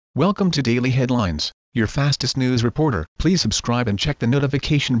Welcome to Daily Headlines, your fastest news reporter. Please subscribe and check the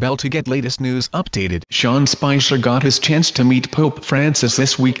notification bell to get latest news updated. Sean Spicer got his chance to meet Pope Francis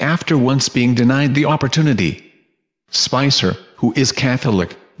this week after once being denied the opportunity. Spicer, who is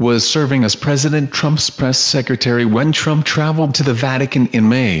Catholic, was serving as President Trump's press secretary when Trump traveled to the Vatican in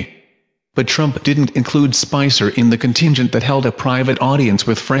May. But Trump didn't include Spicer in the contingent that held a private audience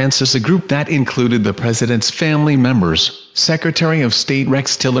with Francis, a group that included the president's family members, Secretary of State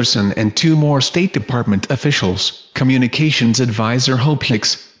Rex Tillerson and two more State Department officials, Communications Advisor Hope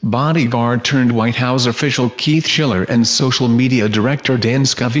Hicks, bodyguard turned White House official Keith Schiller and social media director Dan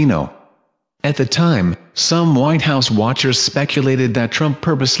Scavino. At the time, some White House watchers speculated that Trump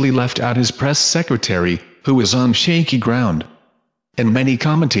purposely left out his press secretary, who was on shaky ground. And many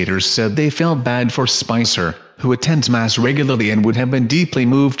commentators said they felt bad for Spicer, who attends Mass regularly and would have been deeply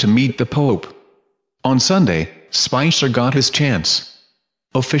moved to meet the Pope. On Sunday, Spicer got his chance.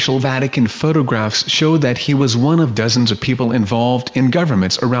 Official Vatican photographs show that he was one of dozens of people involved in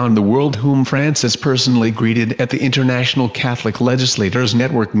governments around the world whom Francis personally greeted at the International Catholic Legislators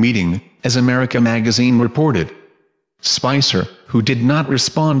Network meeting, as America magazine reported. Spicer, who did not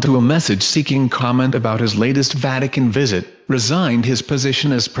respond to a message seeking comment about his latest Vatican visit, resigned his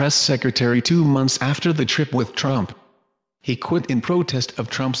position as press secretary 2 months after the trip with Trump. He quit in protest of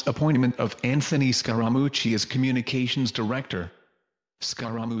Trump's appointment of Anthony Scaramucci as communications director.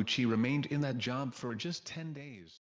 Scaramucci remained in that job for just 10 days.